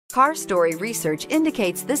Car Story research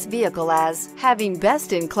indicates this vehicle as having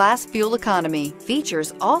best-in-class fuel economy.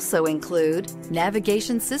 Features also include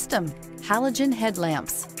navigation system, halogen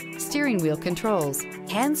headlamps, steering wheel controls,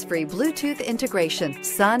 hands-free Bluetooth integration,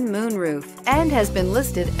 sun moonroof, and has been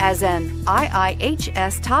listed as an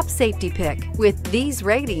IIHS top safety pick with these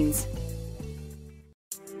ratings.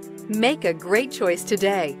 Make a great choice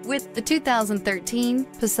today with the 2013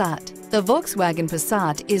 Passat. The Volkswagen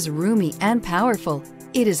Passat is roomy and powerful.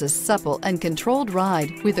 It is a supple and controlled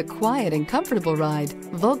ride with a quiet and comfortable ride.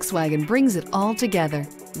 Volkswagen brings it all together.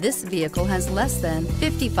 This vehicle has less than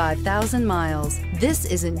 55,000 miles. This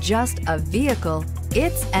isn't just a vehicle,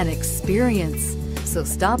 it's an experience. So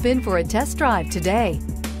stop in for a test drive today.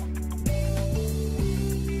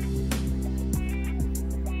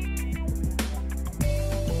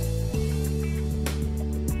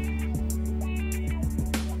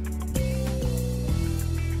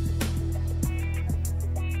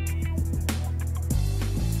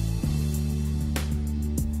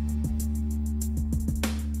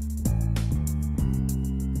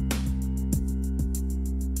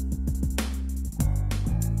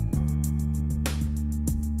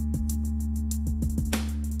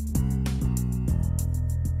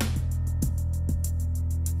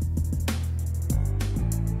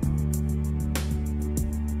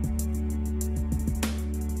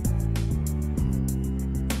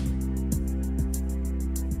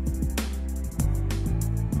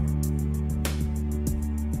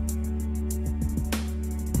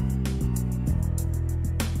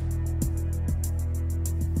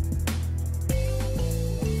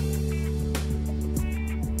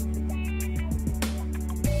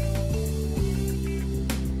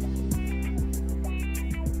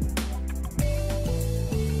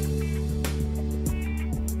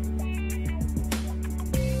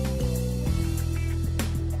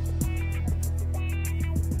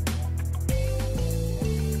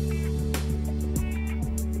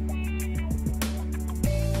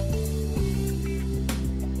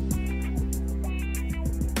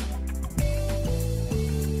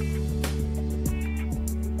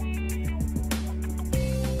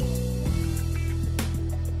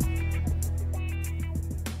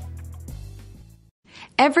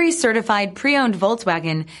 Every certified pre-owned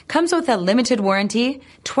Volkswagen comes with a limited warranty,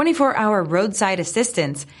 24-hour roadside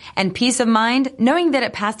assistance, and peace of mind knowing that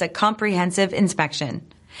it passed a comprehensive inspection.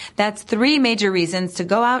 That's 3 major reasons to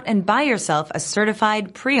go out and buy yourself a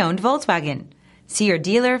certified pre-owned Volkswagen. See your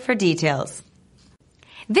dealer for details.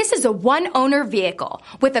 This is a one-owner vehicle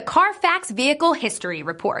with a Carfax Vehicle History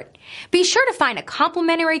Report. Be sure to find a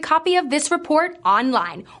complimentary copy of this report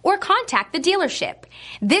online or contact the dealership.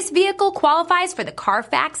 This vehicle qualifies for the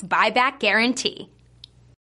Carfax Buyback Guarantee.